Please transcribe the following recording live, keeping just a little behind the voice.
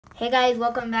Hey guys,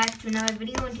 welcome back to another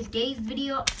video. In today's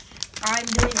video, I'm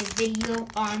doing a video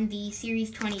on the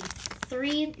Series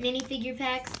 23 minifigure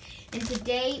packs. And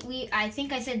today, I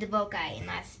think I said the boat guy in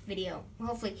last video.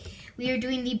 Hopefully, we are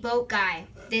doing the boat guy.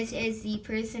 This is the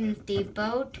person with the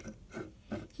boat.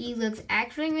 He looks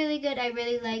actually really good. I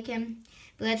really like him.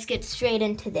 But let's get straight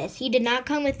into this. He did not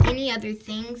come with any other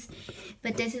things,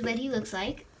 but this is what he looks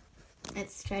like.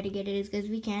 Let's try to get it as good as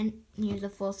we can. Here's a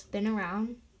full spin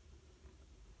around.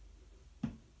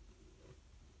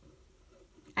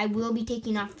 I will be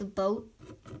taking off the boat.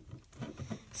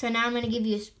 So now I'm going to give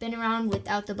you a spin around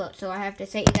without the boat. So I have to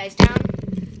set you guys down.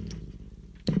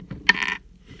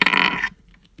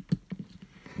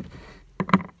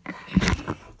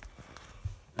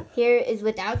 Here is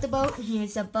without the boat.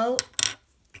 Here's the boat.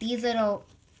 These little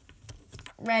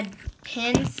red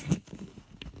pins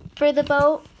for the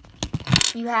boat.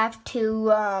 You have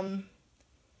to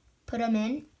put them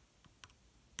in.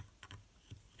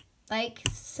 Like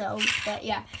so, but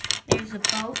yeah, there's the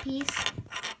boat piece.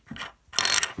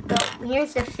 So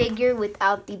here's the figure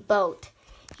without the boat.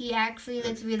 He actually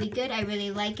looks really good. I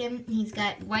really like him. He's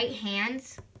got white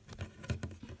hands.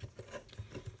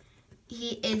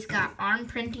 He is got arm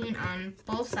printing on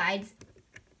both sides.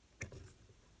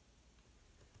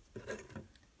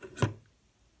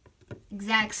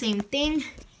 Exact same thing.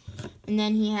 And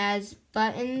then he has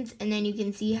buttons, and then you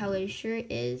can see how his shirt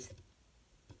is.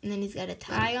 And then he's got a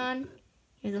tie on.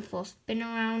 Here's a full spin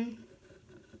around.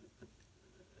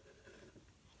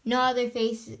 No other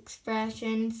face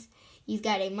expressions. He's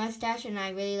got a mustache, and I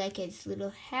really like his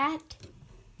little hat.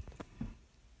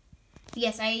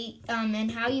 Yes,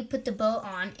 and how you put the boat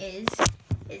on is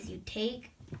you take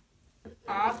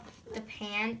off the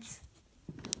pants.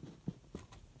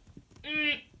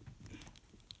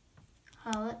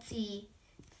 Oh, let's see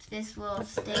if this will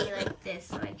stay like this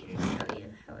so I can show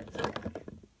you how it's done.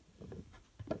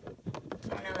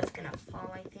 Oh no, it's gonna fall,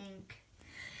 I think.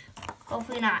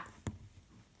 Hopefully not.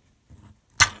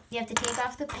 You have to take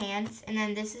off the pants, and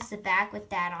then this is the back with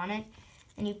that on it.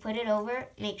 And you put it over,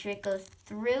 make sure it goes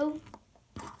through.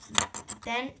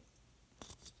 Then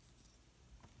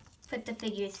put the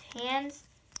figure's hands.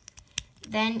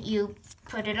 Then you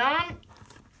put it on,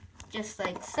 just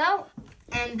like so.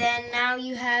 And then now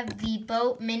you have the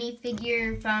boat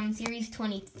minifigure from Series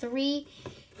 23.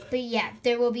 But yeah,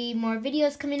 there will be more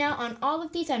videos coming out on all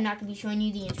of these. I'm not going to be showing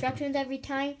you the instructions every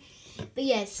time. But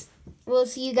yes, we'll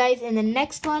see you guys in the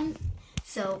next one.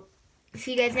 So,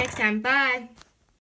 see you guys next time. Bye.